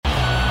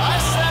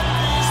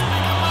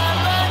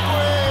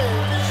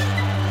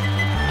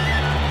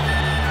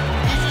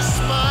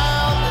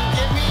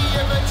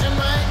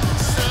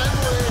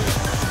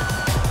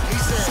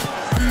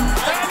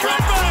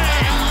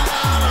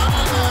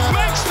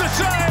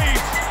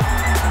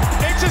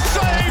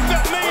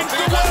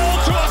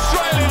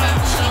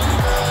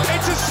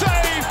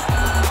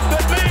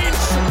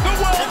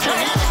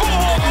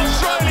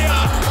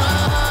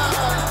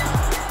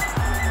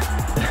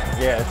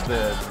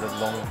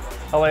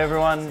Hello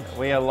everyone,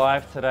 we are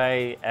live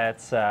today at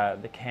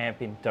the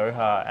camp in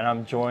Doha and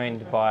I'm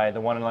joined by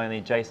the one and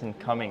only Jason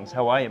Cummings.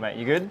 How are you, mate?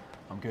 You good?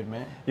 I'm good,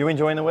 mate. You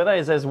enjoying the weather?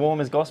 Is it as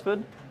warm as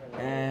Gosford?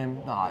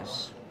 Nah,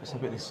 it's a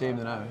bit the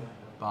same now,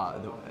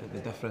 but the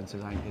difference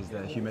is, I think, is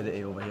the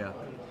humidity over here.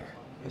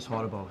 It's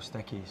horrible,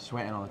 sticky,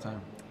 sweating all the time.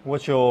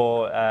 What's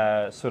your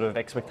sort of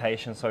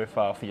expectation so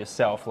far for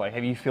yourself? Like,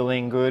 have you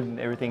feeling good?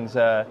 Everything's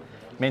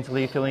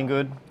mentally feeling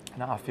good?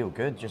 No, I feel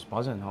good, just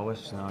buzzing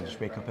always. I just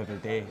wake up every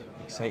day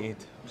excited.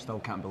 Still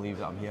can't believe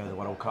that I'm here at the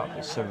World Cup.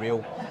 It's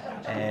surreal,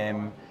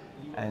 and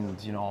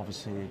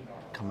obviously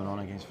coming on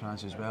against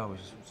France as well.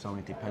 I still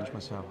need to pinch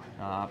myself.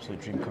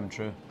 Absolute dream come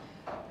true.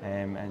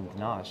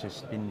 It's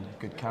just been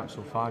a good camp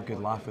so far.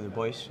 Good laugh with the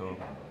boys. So.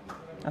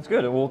 That's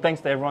good. Well,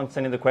 thanks to everyone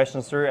sending the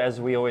questions through. As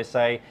we always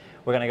say,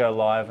 we're going to go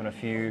live on a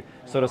few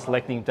sort of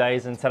selecting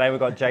days. And today we've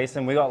got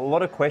Jason. We've got a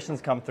lot of questions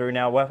come through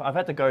now. I've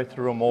had to go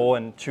through them all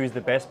and choose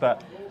the best,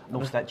 but...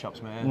 No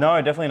stitch-ups, man.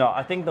 No, definitely not.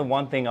 I think the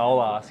one thing I'll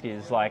ask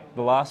is, like,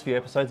 the last few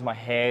episodes, my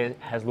hair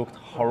has looked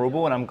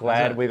horrible, and I'm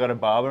glad we got a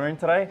barber in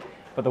today.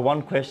 But the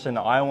one question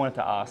I wanted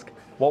to ask,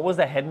 what was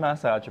the head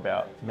massage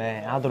about?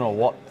 Man, I don't know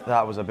what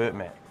that was about,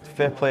 mate.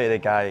 Fair play to the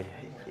guy.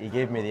 He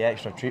gave me the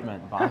extra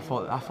treatment, but I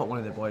thought one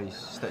of the boys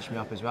stitched me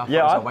up as well. It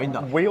was a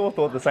wind-up. We all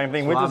thought the same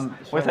thing. So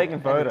we're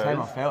taking photos. Every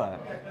time I felt it,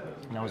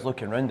 and I was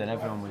looking round and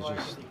everyone was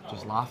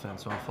just laughing,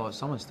 so I thought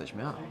someone stitched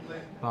me up.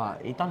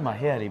 But he done my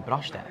hair, he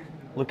brushed it,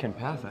 looking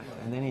perfect,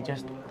 and then he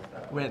just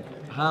went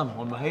ham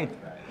on my head.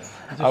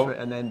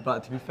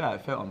 But to be fair,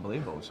 it felt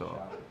unbelievable. So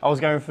I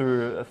was going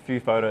through a few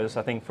photos,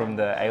 I think, from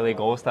the A-League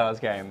All-Stars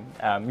game.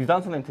 You've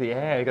done something to your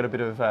hair. You got a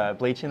bit of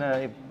bleach in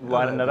it,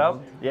 lighten it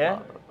up. Yeah.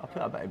 I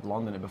put a bit of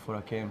blonde in it before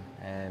I came,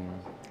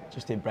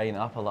 just to brighten it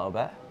up a little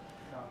bit.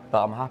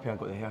 But I'm happy I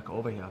got the haircut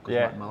over here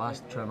because my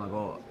last trim I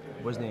got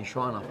wasn't any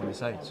short enough on the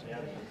sides.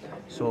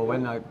 So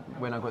when I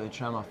got the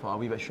trim, I thought a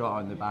wee bit shorter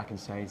on the back and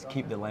sides,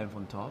 keep the length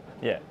on top.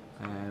 Yeah.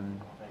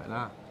 But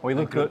nah. We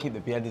look good. Keep the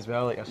beard as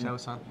well, like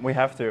yourself, son. We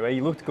have to.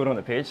 You looked good on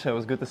the pitch. It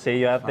was good to see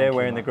you out there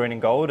wearing the green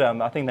and gold.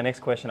 I think the next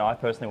question I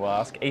personally will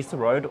ask: Easter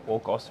Road or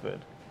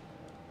Gosford?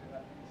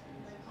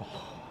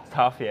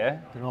 Tough, yeah?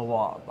 You know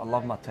what? I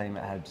love my time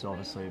at Hibs,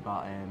 obviously,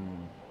 but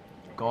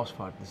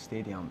Gosford, the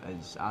stadium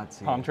is, I'd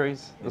say... Palm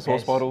trees, the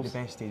sauce bottles? The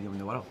best stadium in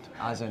the world.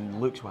 As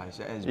in looks-wise,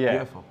 it is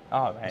beautiful.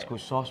 Oh, mate. It's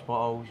got sauce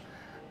bottles,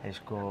 it's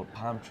got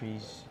palm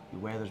trees, the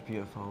weather's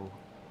beautiful.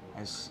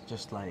 It's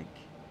just like,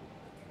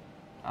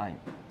 I think,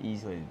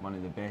 easily one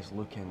of the best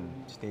looking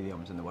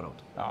stadiums in the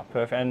world. Oh,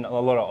 perfect. And a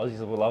lot of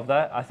Aussies will love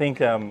that. I think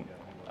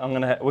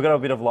we've got a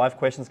bit of live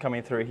questions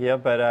coming through here,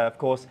 but of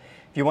course,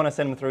 if you want to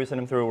send them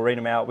through, we'll read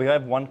them out. We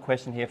have one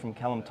question here from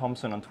Callum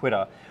Thompson on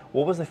Twitter.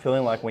 What was the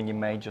feeling like when you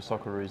made your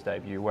SOCCEROOS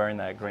debut, wearing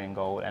that green and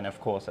gold, and of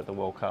course at the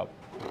World Cup?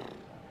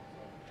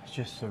 It's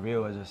just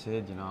surreal, as I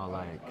said,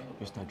 like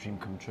just a dream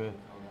come true.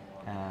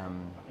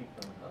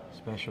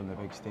 Especially on the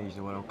big stage,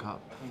 the World Cup,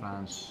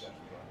 France,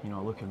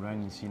 looking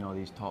around and seeing all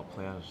these top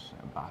players,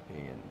 Mbappe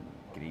and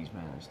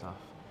Griezmann and stuff.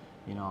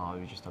 It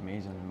was just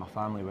amazing. And my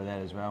family were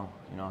there as well,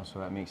 so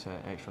that makes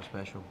it extra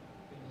special.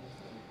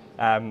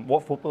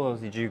 What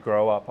footballers did you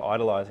grow up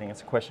idolising?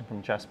 It's a question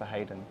from Jasper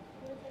Hayden.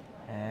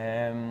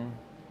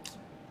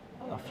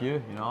 A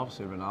few,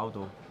 obviously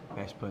Ronaldo,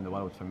 best player in the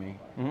world for me.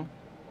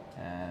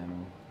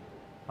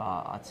 But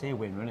I'd say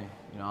Wayne Rooney.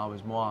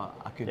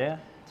 Yeah,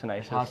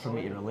 tenacious. It's hard for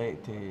me to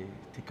relate to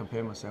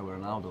compare myself with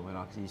Ronaldo,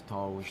 because he's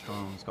tall, he's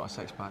strong, he's got a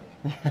six-pack.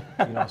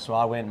 So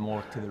I went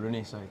more to the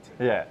Rooney side.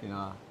 Yeah.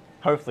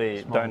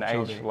 Hopefully, don't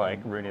age like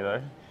Rooney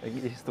though.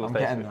 I'm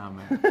getting there,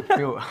 man.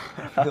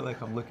 I feel like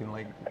I'm looking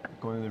like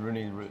going the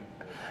Rooney route.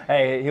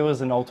 Hey, he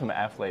was an ultimate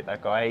athlete,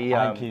 that guy.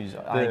 I think he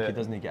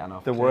doesn't get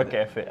enough the credit. work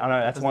effort. I know,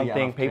 that's one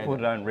thing people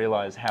don't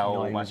realise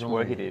how much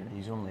work he did. He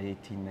was only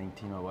 18,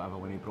 19 or whatever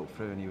when he broke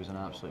through, and he was an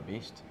absolute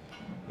beast.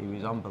 He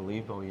was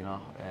unbelievable,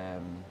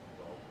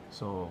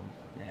 So,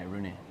 yeah,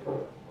 Rooney.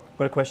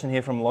 Got a question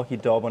here from Lockie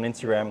Dobb on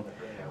Instagram.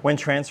 When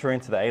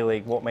transferring to the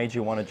A-League, what made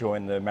you want to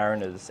join the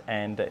Mariners?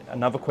 And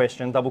another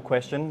question, double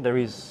question, there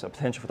is a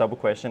potential for double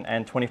question,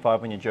 and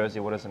 25 on your jersey,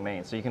 what does it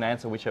mean? So you can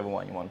answer whichever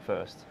one you want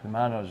first. The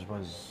Mariners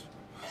was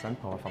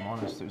simple, if I'm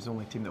honest. It was the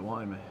only team that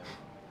wanted me.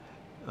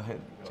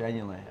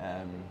 Genuinely.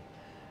 I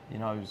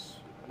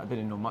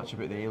didn't know much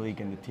about the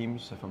A-League and the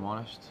teams, if I'm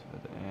honest.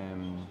 But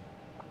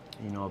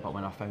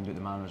when I found out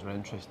the Mariners were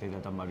interested, I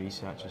done my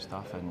research and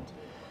stuff, and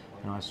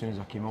as soon as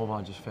I came over,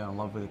 I just fell in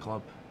love with the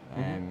club.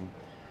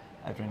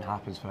 Everything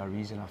happens for a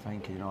reason, I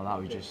think. That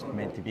was just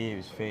meant to be. It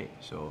was fate.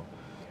 So,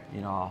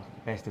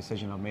 best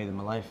decision I've made in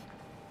my life.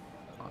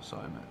 Oh,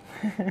 sorry,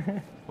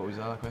 mate. What was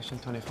the other question?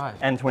 25.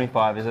 And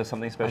 25. Is there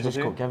something special? I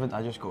just got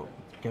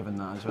given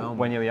that as well.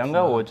 When you were younger,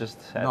 or just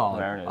at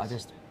Mariners? I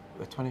just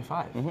at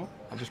 25.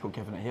 I just got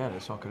given it here at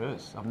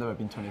SOCCEROOS. I've never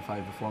been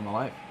 25 before in my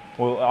life.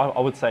 Well, I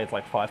would say it's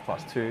like 5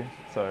 plus 2,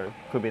 so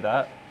could be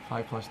that.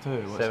 5 plus 2.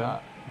 What's 7.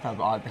 that?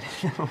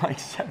 Like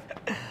 7.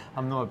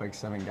 I'm not a big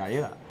 7 guy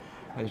either.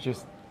 It's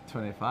just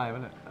 25,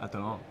 isn't it? I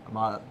don't know.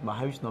 My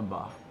house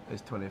number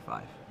is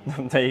 25.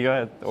 There you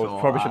go. Or So,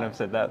 probably shouldn't have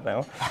said that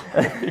now.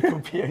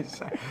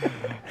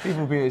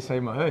 People be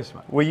outside my house,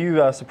 man. Were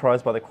you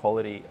surprised by the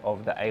quality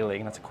of the A-League?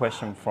 And that's a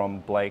question from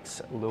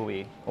Blake's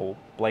Louis, or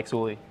Blake's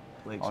Louis.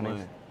 Blake's on Louis.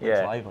 his- Blake's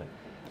Yeah. lively.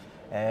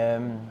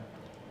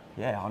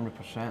 Yeah,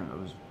 100%. It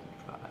was,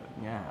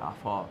 yeah, I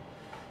thought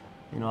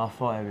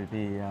it would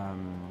be a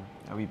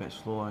wee bit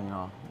slower,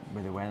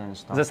 with the weather and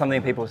stuff. Is that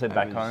something people said It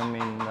back was- home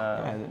in?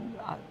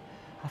 Yeah,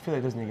 I feel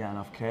it doesn't get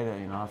enough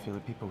credit. I feel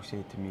that people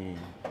say to me,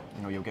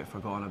 you'll get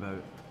forgotten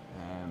about.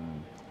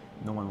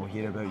 No one will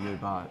hear about you,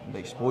 but the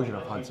exposure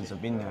I've had since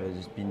I've been there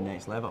has been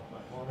next level,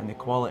 and the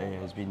quality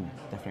has been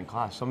different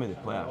class. Some of the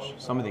players,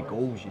 some of the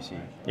goals you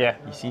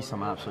see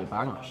some absolute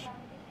bangers.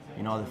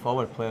 The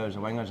forward players,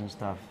 the wingers and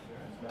stuff,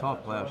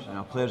 top players.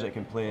 Players that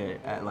can play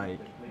at like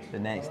the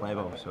next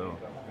level. So,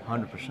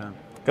 100%.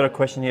 Got a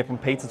question here from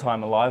Pizza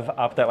Time, a live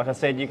update. Like I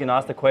said, you can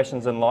ask the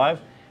questions in live.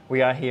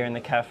 We are here in the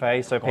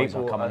cafe, so Boys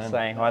people are coming are in.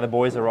 saying hi. The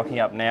boys are rocking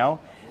up now.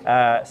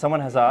 Someone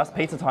has asked,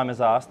 Pizza Time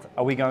has asked,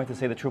 are we going to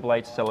see the Triple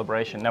H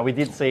celebration? Now, we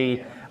did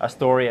see a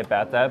story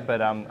about that, but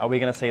are we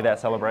going to see that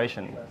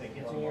celebration?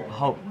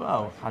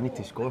 Well, I need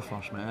to score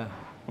first, mate.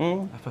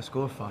 If I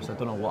score first, I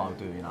don't know what I'll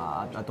do.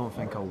 I don't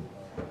think I'll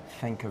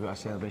think about a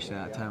celebration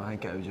at that time. I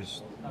think it'll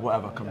just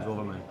whatever comes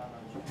over me.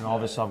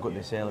 Obviously, I've got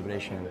the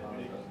celebration,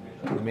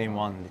 the main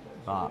one,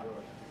 but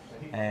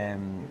I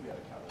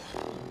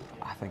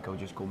think I'll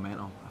just go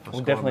mental. If I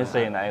We'll score, definitely mate, see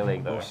it in the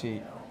A-League, though.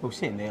 We'll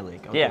see it in the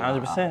A-League. I'll Yeah, do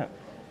that.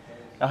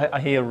 100%. I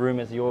hear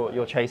rumours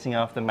you're chasing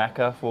after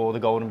Macca for the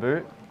Golden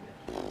Boot.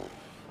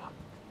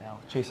 Now,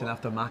 chasing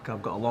after Maka,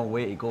 I've got a long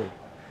way to go.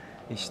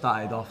 He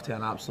started off to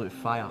an absolute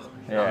fire.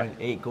 You know what I mean?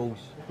 8 goals.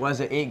 What is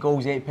it? 8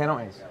 goals, 8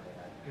 penalties.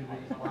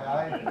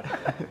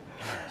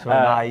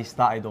 He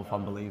started off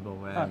unbelievable.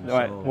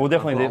 Right, we'll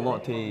definitely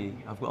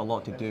I've got a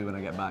lot to do when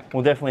I get back.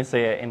 We'll definitely see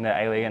it in the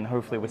A-League, and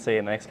hopefully we'll see it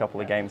in the next couple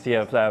of games.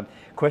 Yeah, a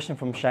question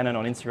from Shannon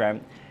on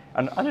Instagram.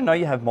 And I don't know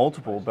you have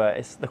multiple,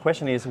 but the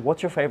question is,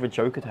 what's your favourite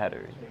Joker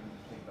tattoo?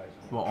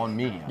 What, on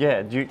me? Yeah,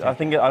 I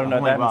don't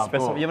know, they haven't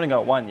specified. You haven't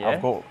got one, yeah?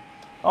 I've got.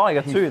 Oh,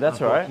 you got two, that's I've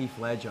got right. Heath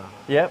Ledger.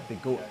 Yep. The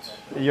GOAT.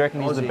 You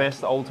reckon he's the Aussie.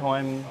 best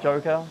old-time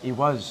Joker? He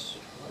was.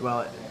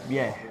 Well,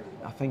 yeah,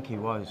 I think he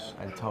was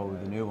until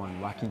the new one,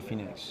 Joaquin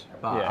Phoenix.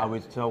 But Yeah. I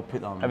would still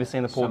put them. Have you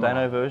seen the Paul similar.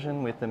 Dano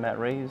version with the Matt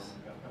Reeves,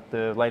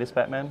 the latest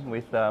Batman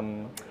with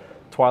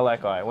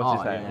Twilight guy?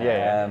 What's his name?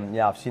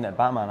 Yeah, I've seen it.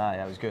 Batman,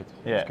 it was good.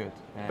 Yeah. It was good.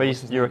 But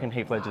What's his you name? reckon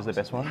Heath Ledger's the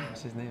best one?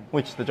 What's his name?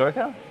 Which, the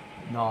Joker?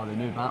 No, the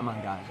new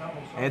Batman guy.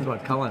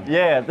 Edward Cullen.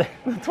 Yeah, the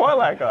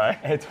Twilight guy.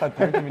 Edward,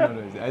 how do we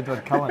know this?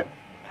 Edward Cullen.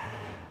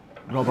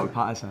 Robert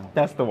Pattinson.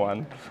 That's the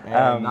one.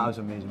 That was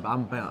amazing. But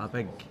I'm a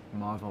big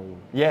Marvel.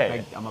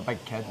 Yeah. I'm a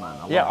big kid, man.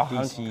 I Yeah, love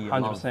DC. I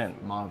 100%.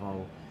 love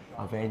Marvel,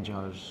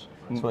 Avengers.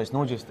 So it's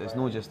not just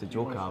the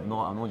Joker. I'm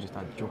not just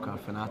a Joker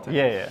fanatic.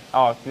 Yeah.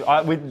 Oh,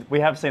 we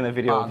have seen the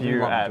video I of do you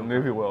love the at Joker.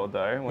 Movie World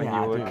though. When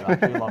Yeah, you were. I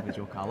do love the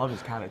Joker. I love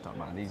his character,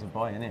 man. He's a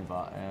boy, isn't he?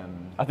 But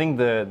I think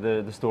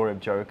the story of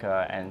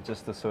Joker and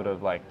just the sort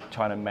of like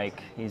trying to make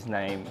his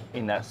name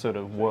in that sort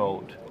of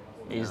world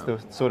is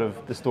the sort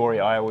of the story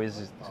I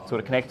always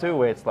sort of connect to,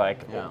 where it's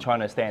like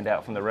trying to stand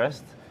out from the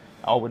rest.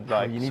 I would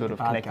like you need sort the of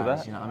bad connect guys. to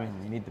that. You know what I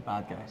mean? You need the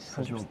bad guys.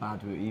 There's no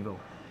bad without evil.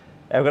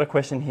 I've got a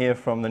question here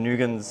from the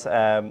Nugans.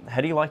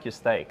 How do you like your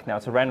steak? Now,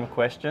 it's a random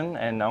question,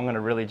 and I'm going to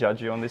really judge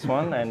you on this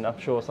one, and I'm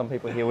sure some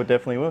people here would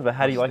definitely would, but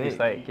how do you like your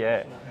steak?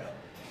 Yeah.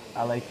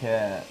 I like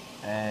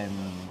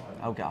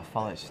I'll get a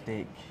fillet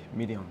steak,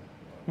 medium,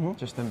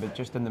 just in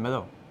the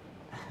middle.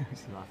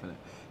 He's laughing at it.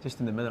 Just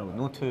in the middle,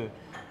 no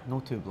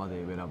too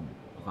bloody with a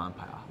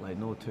vampire. Like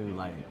no too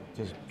like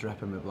just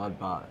dripping with blood,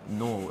 but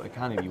no, it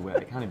can't be well.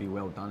 It can't be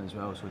well done as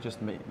well. So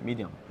just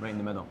medium, right in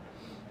the middle.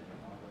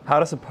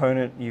 Hardest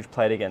opponent you've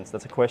played against?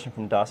 That's a question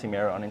from Darcy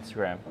Mera on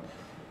Instagram.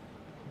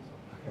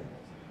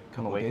 A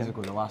couple of days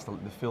ago,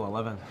 the full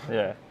 11.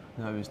 Yeah.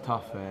 No, it was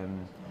tough.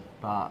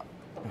 But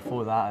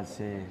before that, I'd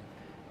say,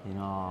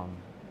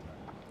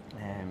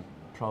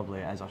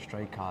 probably as a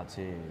striker, I'd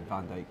say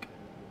Van Dijk.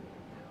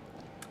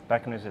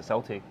 Back when he was at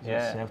Celtic.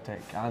 At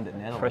Celtic and at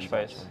Netherlands. Fresh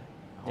face.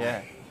 actually.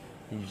 Yeah.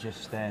 He's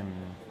just the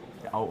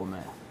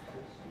ultimate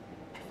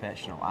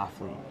professional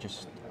athlete,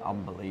 just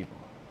unbelievable.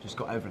 Just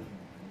got everything.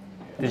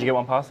 Did you get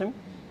one past him?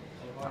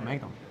 I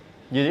made him.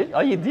 You did? Oh,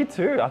 you did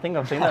too. I think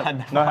I've seen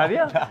that. No, have you?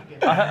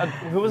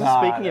 Who was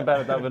speaking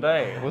about it the other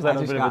day? Was that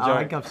a bit of a joke? I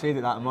think I've said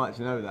it that much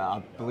now that I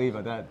believe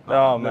I did. But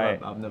Oh, I've mate.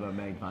 I've never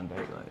made Van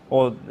Dijk.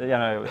 Or,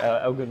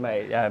 our good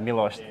mate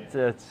Milos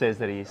says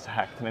that he's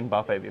hacked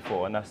Mbappe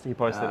before, and he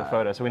posted a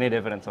photo, so we need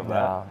evidence of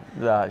that.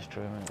 That's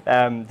true,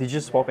 mate. Did you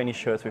swap any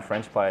shirts with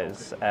French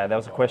players? That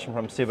was a question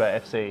from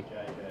Siba FC.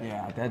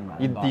 Yeah, I did,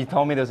 man. You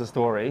told me there's a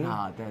story.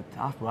 Nah, I did.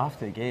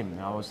 After the game,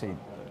 I was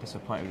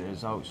disappointed with the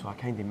result, so I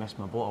kind of missed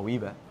my boat a wee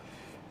bit.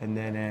 And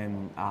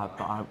then I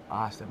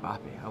asked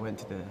Mbappe. I went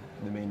to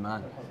the main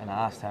man and I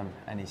asked him,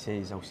 and he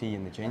says, "I'll see you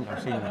in the change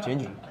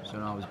room." So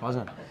I was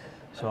buzzing.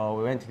 So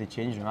we went to the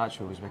change room.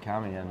 Actually, it was with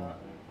Cammy, and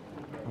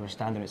we were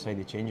standing outside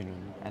the changing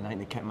room. And I think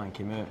the kit man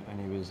came out, and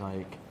he was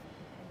like,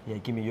 yeah,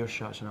 give me your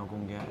shirts and I'll go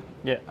and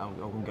get I'll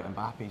go and get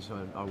Mbappe's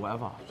or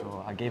whatever.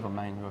 So I gave him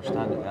mine. We were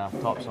standing there,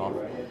 tops off.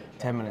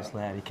 10 minutes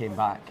later, he came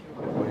back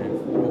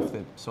with both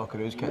the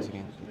SOCCEROOS kits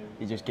again.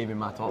 He just gave me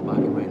my top back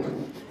and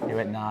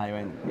went, nah.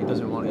 He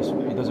doesn't want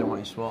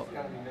to swap.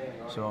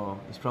 So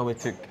he's probably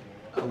took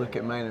a look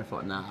at mine and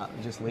thought, nah,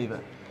 just leave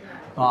it.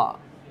 But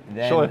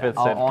then sure, if it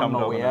said, on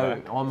my way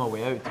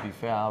out, to be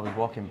fair, I was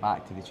walking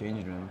back to the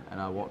changing room and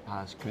I walked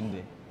past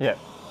Kunde. Yeah.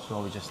 So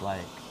I was just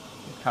like,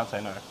 can't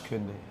say no.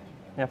 Kunde.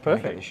 Yeah, Can I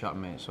get perfect. the shirt,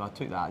 mate? So I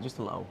took that, just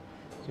for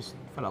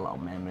a little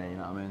memory, you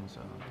know what I mean? So.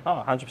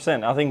 Oh,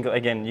 100%. I think,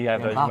 again, you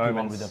have those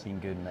moments. Would have been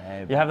good,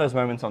 mate. You have those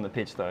moments on the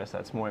pitch, though, so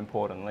that's more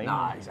importantly.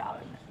 Nah,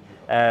 exactly.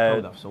 I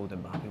would have sold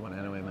Mbappe one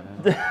anyway,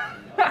 man.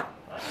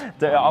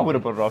 I would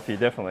have bought it off you,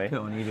 definitely. Put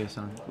it on eBay,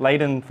 son.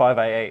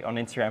 Layden588 on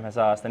Instagram has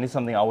asked, and this is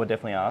something I would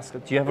definitely ask, do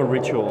you have a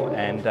ritual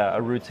and a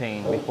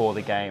routine before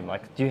the game?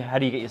 Like, how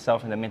do you get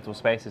yourself in the mental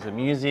space? Is it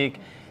music?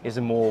 Is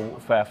it more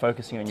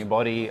focusing on your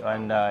body?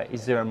 And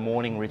is there a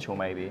morning ritual,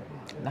 maybe?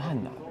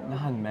 Nothing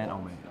mental,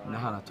 mate.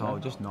 Nothing at all,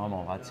 just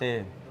normal. I'd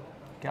say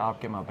get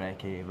up, get my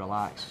brekkie,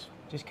 relax.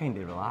 Just kind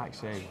of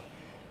relax,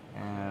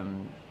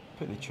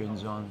 put the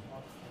tunes on.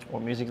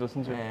 What music you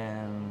listen to?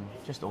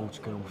 Just old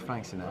school,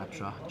 Frank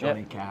Sinatra,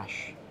 Johnny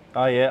Cash.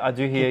 Oh yeah, I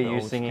do hear you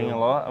old singing school. a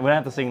lot. We don't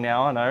have to sing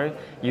now, I know.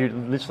 You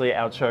literally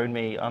outshowed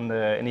me on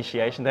the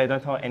initiation day.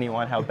 Don't tell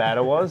anyone how bad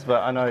it was,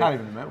 but I know. Can't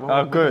even remember. Oh,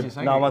 What good. did you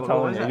sing? No, I'm not What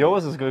telling was you. it?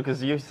 Yours is good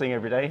because you sing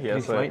every day here.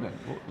 Grease So. Lightning.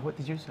 What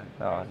did you say?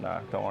 Oh no,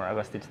 don't worry. I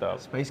got stitched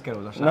up. Space Girls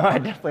or something? No,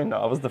 definitely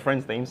not. It was the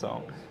Friends theme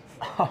song.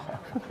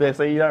 Yeah,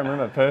 so you don't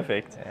remember.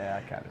 Perfect. Yeah,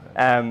 I can't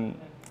remember.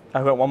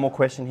 I've got one more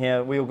question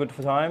here. We all good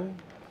for time?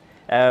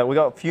 We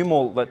got a few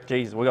more, but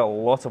geez, we got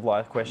lots of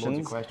live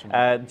questions. Lots of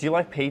questions. Do you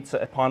like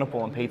pizza,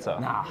 pineapple on pizza?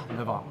 Nah,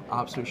 never.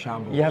 Absolute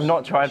shambles. You have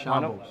not tried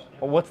Shambles. pineapple?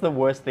 Well, what's the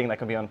worst thing that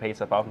can be on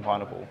pizza apart from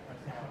pineapple?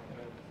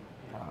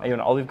 Are you an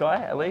olive guy,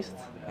 at least?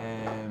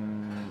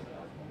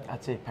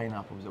 I'd say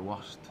pineapple's the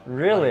worst.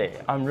 Really?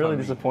 Like, I'm really for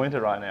me.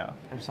 disappointed right now.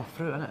 It's a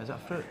fruit, isn't it? Is it a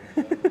fruit?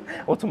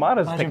 Well,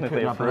 tomatoes Imagine technically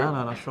putting a a fruit.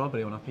 banana and a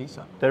strawberry on a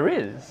pizza. There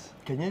is.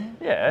 Can you?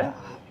 Yeah.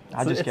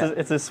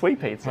 It's a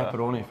sweet pizza.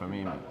 Pepperoni for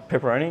me, mate.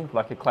 Pepperoni,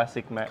 like a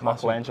classic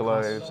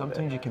Michelangelo.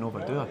 Sometimes you can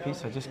overdo a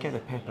pizza. Just get the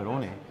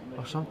pepperoni,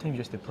 or sometimes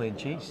just the plain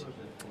cheese.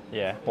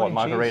 Yeah. What, Plain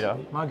margarita?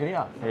 cheese.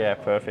 Margarita. Yeah,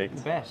 perfect.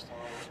 The best.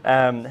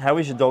 How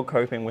is your dog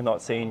coping with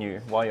not seeing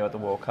you while you're at the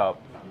World Cup?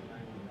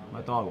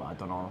 My dog, I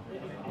don't know.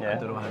 Yeah. I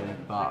don't know how,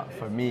 but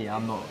for me,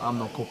 I'm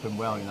not coping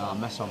well. You know, I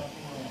miss him.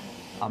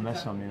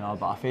 You know,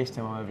 but I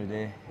FaceTime him every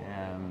day,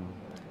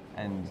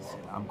 and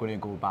I'm going to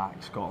go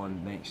back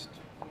Scotland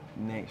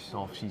next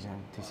off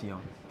season to see him.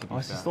 Oh,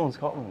 is he still in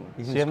Scotland?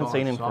 He's So in you haven't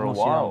seen him Scotland,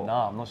 for a so I've not seen while. him. No,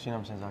 I've not seen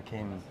him since I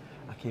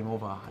came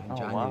over in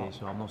January, wow.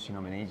 so I've not seen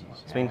him in ages.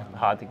 It's been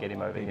hard to get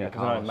him over here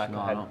because I know Mac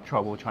had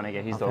trouble trying to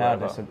get his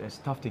dog over. It's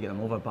tough to get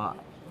him over, but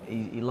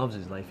he loves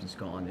his life in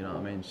Scotland. You know what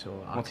I mean? So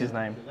What's his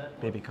name?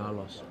 Baby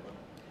Carlos.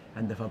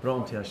 And if I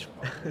brought him to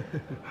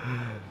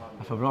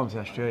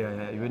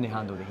Australia, he wouldn't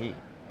handle the heat.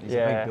 He's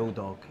a big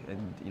bulldog,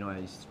 and you know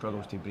he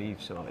struggles to breathe,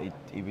 so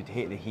he would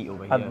hate the heat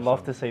over here. I'd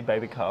love to see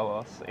Baby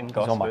Carlos in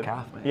Gosford. He's on my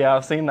calf, mate. Yeah,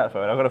 I've seen that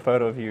photo. I got a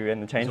photo of you in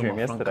the He's change on room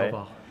my front yesterday.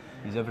 cover.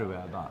 He's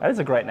everywhere. But That is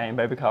a great name,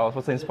 Baby Carlos.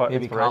 What's the Baby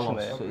inspiration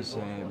Carlos there? is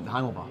The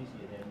Hangover.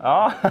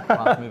 Oh.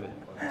 Last movie.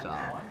 So,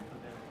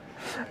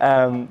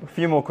 A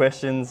few more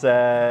questions.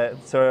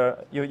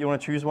 So you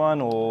want to choose one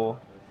or?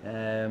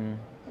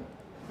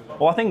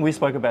 Well, I think we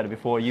spoke about it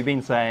before. You've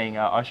been saying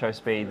I show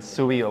speed,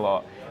 Sui a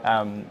lot.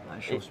 I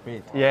show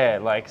speed. Yeah,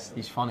 like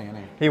He's funny, isn't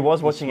he? he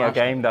was watching our smashed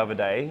it. game the other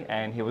day,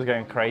 and he was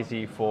going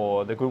crazy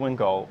for the Goodwin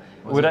goal.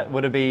 Would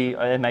it be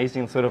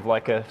amazing, sort of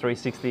like a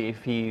 360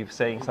 if he's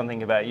saying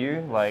something about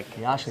you, like?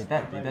 He actually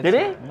did. Did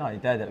he? No, he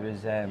did. It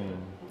was a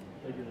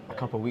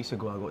couple of weeks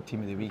ago. I got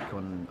Team of the Week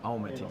on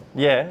Ultimate Team,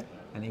 Yeah.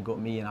 and he got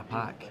me in a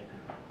pack.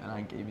 And I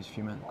think he was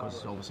fuming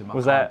because obviously my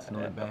Was card's that?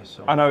 not the best.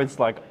 So. I know it's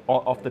like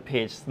off the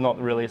pitch, it's not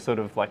really sort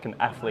of like an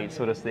athlete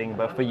sort of thing,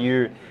 but for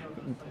you,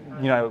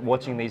 you know,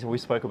 watching these, we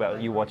spoke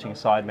about you watching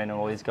Sidemen and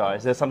all these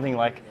guys. There's something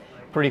like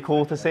pretty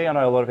cool to see. I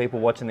know a lot of people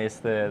watching this,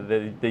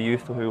 the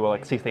youth who are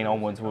like 16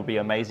 onwards will be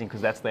amazing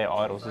because that's their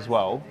idols as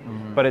well.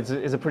 Mm-hmm. But is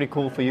it pretty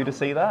cool for you to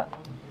see that?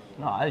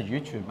 No, it's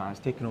YouTube, man. It's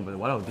taken over the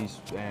world. These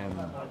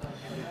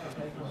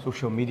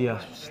social media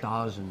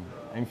stars and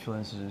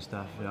influencers and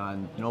stuff. You know,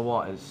 and you know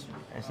what? It's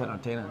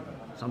entertaining.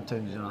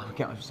 Sometimes, you know, I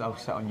get myself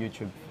sit on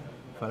YouTube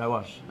for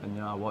hours and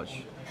you know I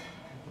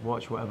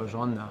watch whatever's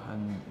on there.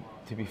 And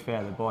to be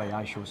fair, the boy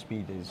I show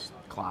speed is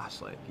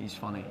class. Like he's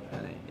funny,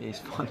 isn't he? He's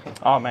funny.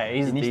 Oh man,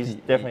 he's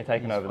definitely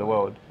taken over the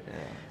world. Yeah.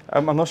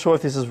 I'm not sure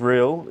if this is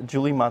real.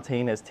 Julie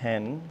Martinez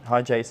 10.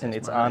 Hi Jason,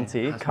 it's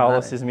Auntie.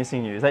 Carlos is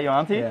missing you. Is that your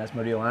auntie? Yeah, it's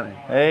my real auntie.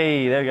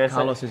 Hey, there you go.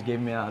 Carlos has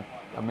given me a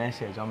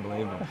message,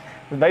 unbelievable.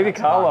 Baby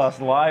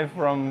Carlos live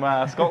from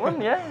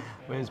Scotland, yeah?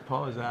 Where's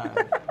Paul?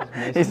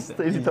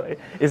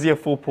 Is he a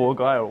full poor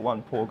guy or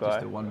one poor guy?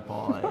 Just a one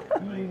Paul. Like.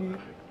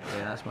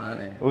 Yeah, that's my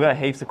auntie. We've got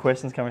heaps of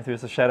questions coming through,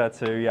 so shout out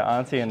to your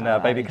auntie and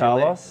Baby Julie.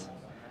 Carlos.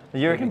 Do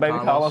you reckon Baby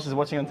Carlos is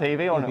watching on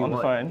TV or on the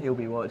phone? He'll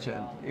be watching.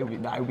 He'll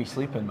be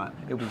sleeping, man.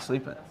 He'll be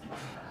sleeping.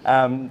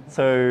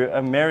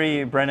 So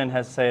Mary Brennan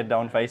has said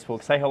on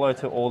Facebook, say hello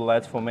to all the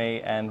lads for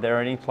me. And are there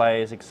any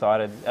players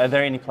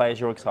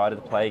you're excited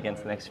to play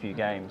against the next few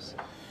games?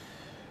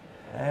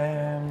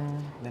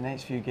 The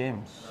next few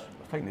games,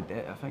 I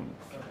think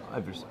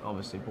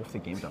obviously both the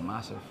games are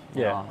massive.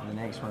 Yeah. The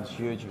next one's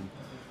huge, and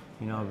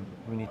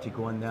we need to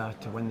go in there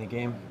to win the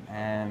game.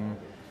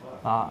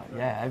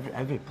 Yeah,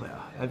 every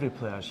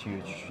player is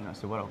huge.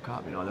 It's the World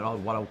Cup. They're all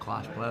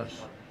world-class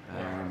players.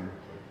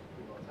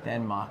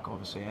 Denmark,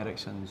 obviously,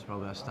 Eriksen's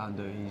probably a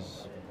standout.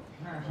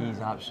 He's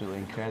absolutely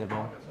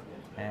incredible.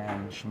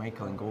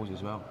 Schmeichel in goals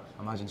as well.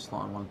 Imagine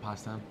slotting one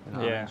past him.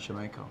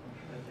 Schmeichel.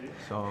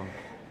 So.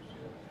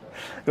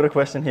 Got a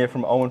question here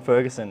from Owen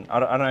Ferguson. I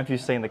don't know if you've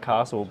seen The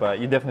Castle, but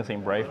you've definitely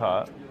seen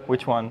Braveheart.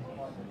 Which one?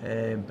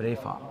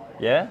 Braveheart.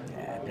 Yeah?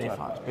 Yeah,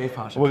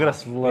 Braveheart's we're gonna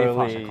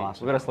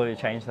slowly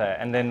change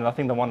that. And then I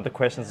think one of the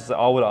questions that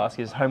I would ask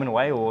is Home and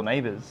Away or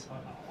Neighbours?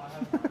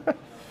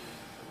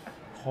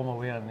 Home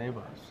Away or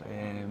Neighbours?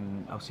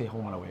 I'll say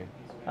Home and Away.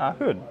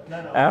 Good.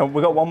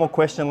 We've got one more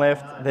question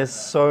left. There's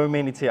so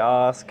many to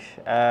ask.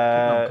 Keep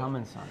on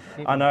coming, son.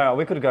 I know,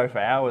 we could go for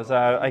hours.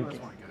 I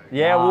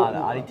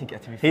need to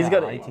get I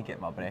need to get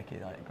my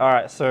brekkie. All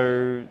right,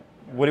 so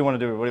what do you want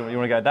to do? You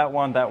want to go that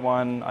one?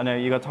 I know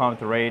you got time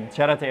to read.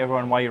 Shout out to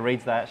everyone while you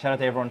read that. Shout out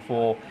to everyone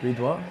for... Read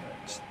what?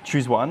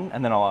 Choose one,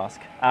 and then I'll ask.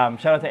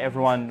 Shout out to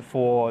everyone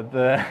for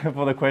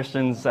the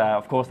questions.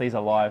 Of course, these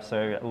are live,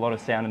 so a lot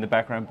of sound in the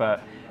background,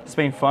 but it's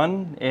been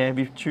fun. Have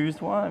you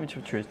chosen one?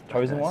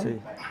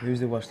 Who's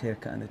the worst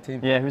haircut in the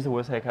team? Yeah, who's the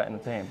worst haircut in the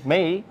team?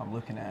 Me? I'm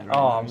looking at it right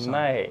now. Oh,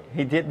 mate.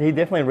 He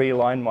definitely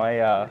realigned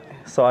my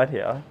side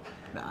here.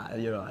 Nah,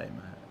 you're all right,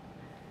 mate.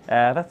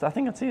 I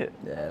think that's it.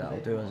 Yeah, that'll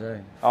do us,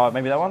 eh? Oh,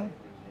 maybe that one?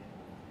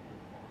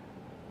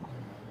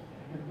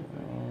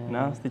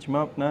 No, stitch him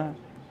up, no?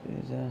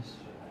 Who's this?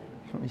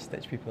 Let me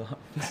stitch people up.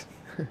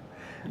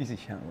 Easy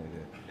shan't we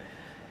do?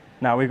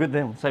 No, we're good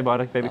then. Say bye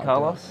to Baby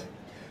Carlos.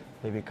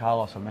 Baby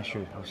Carlos, I miss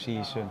you. I'll see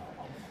you soon.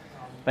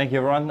 Thank you,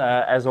 everyone.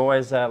 As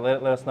always,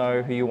 let us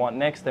know who you want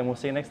next, and we'll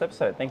see you next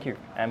episode. Thank you,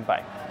 and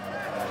bye.